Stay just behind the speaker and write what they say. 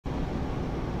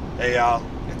Hey y'all,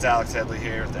 it's Alex Headley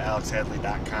here with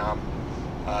alexheadley.com.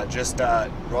 Just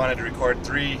wanted to record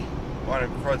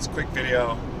this quick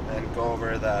video and go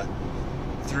over the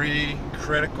 3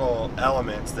 critical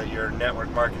elements that your network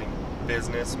marketing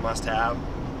business must have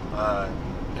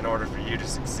in order for you to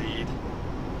succeed.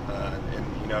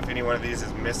 And if any one of these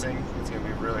is missing, it's going to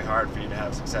be really hard for you to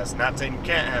have success. Not saying you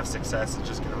can't have success, it's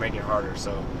just going to make it harder.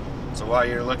 So while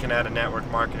you're looking at a network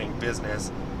marketing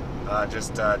business,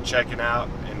 just check it out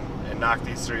and knock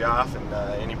these 3 off, and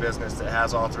any business that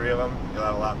has all 3 of them, you'll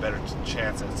have a lot better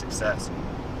chance at success.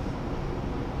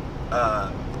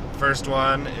 First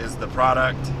one is the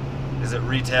product. Is it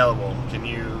retailable? Can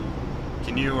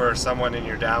you or someone in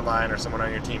your downline or someone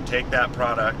on your team take that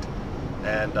product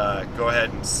and go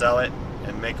ahead and sell it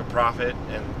and make a profit,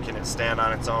 and can it stand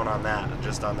on its own on that,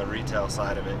 just on the retail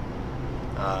side of it?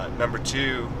 Number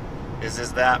 2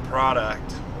 is that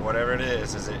product, whatever it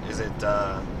is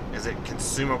it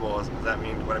consumable? Does that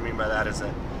mean, what I mean by that is that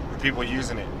are people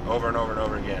using it over and over and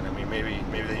over again? I mean, maybe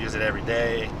they use it every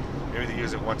day, maybe they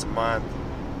use it once a month,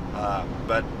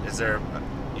 but is there,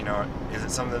 is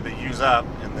it something that they use up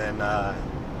and then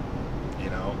you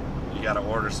got to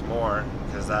order some more?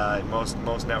 Because most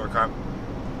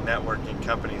networking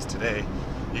companies today,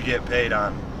 you get paid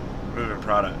on moving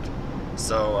product.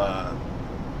 So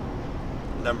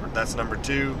that's number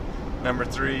 2. Number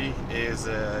 3 is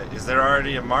there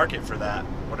already a market for that?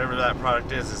 Whatever that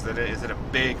product is it a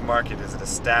big market? Is it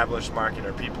established market?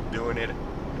 Are people doing it?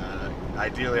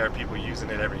 Ideally, are people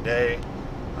using it every day?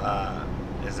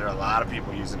 Is there a lot of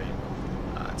people using it?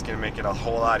 It's going to make it a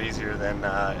whole lot easier than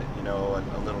a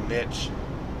little niche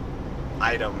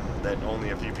item that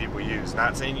only a few people use.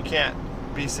 Not saying you can't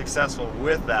be successful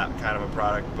with that kind of a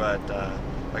product, but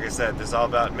like I said, this is all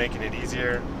about making it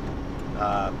easier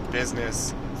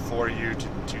business for you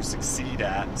to succeed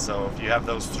at. So if you have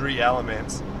those 3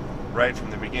 elements right from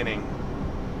the beginning,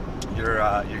 you're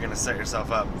going to set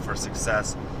yourself up for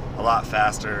success a lot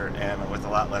faster and with a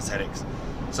lot less headaches.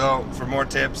 So for more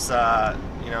tips, go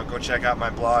check out my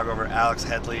blog over at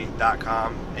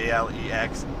alexheadley.com,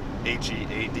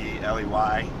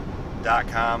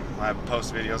 alexheadley.com. I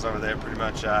post videos over there pretty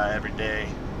much every day,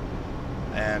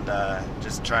 and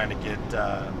just trying to get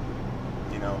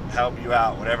help you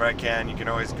out whatever I can. You can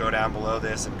always go down below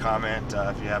this and comment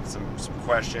if you have some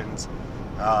questions.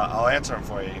 I'll answer them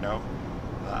for you.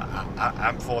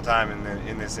 I'm full time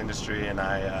in this industry, and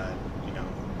I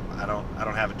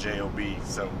don't have a job,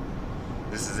 so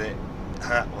this is it.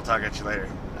 We'll talk at you later.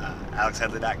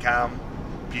 alexheadley.com.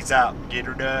 Peace out. Get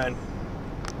her done.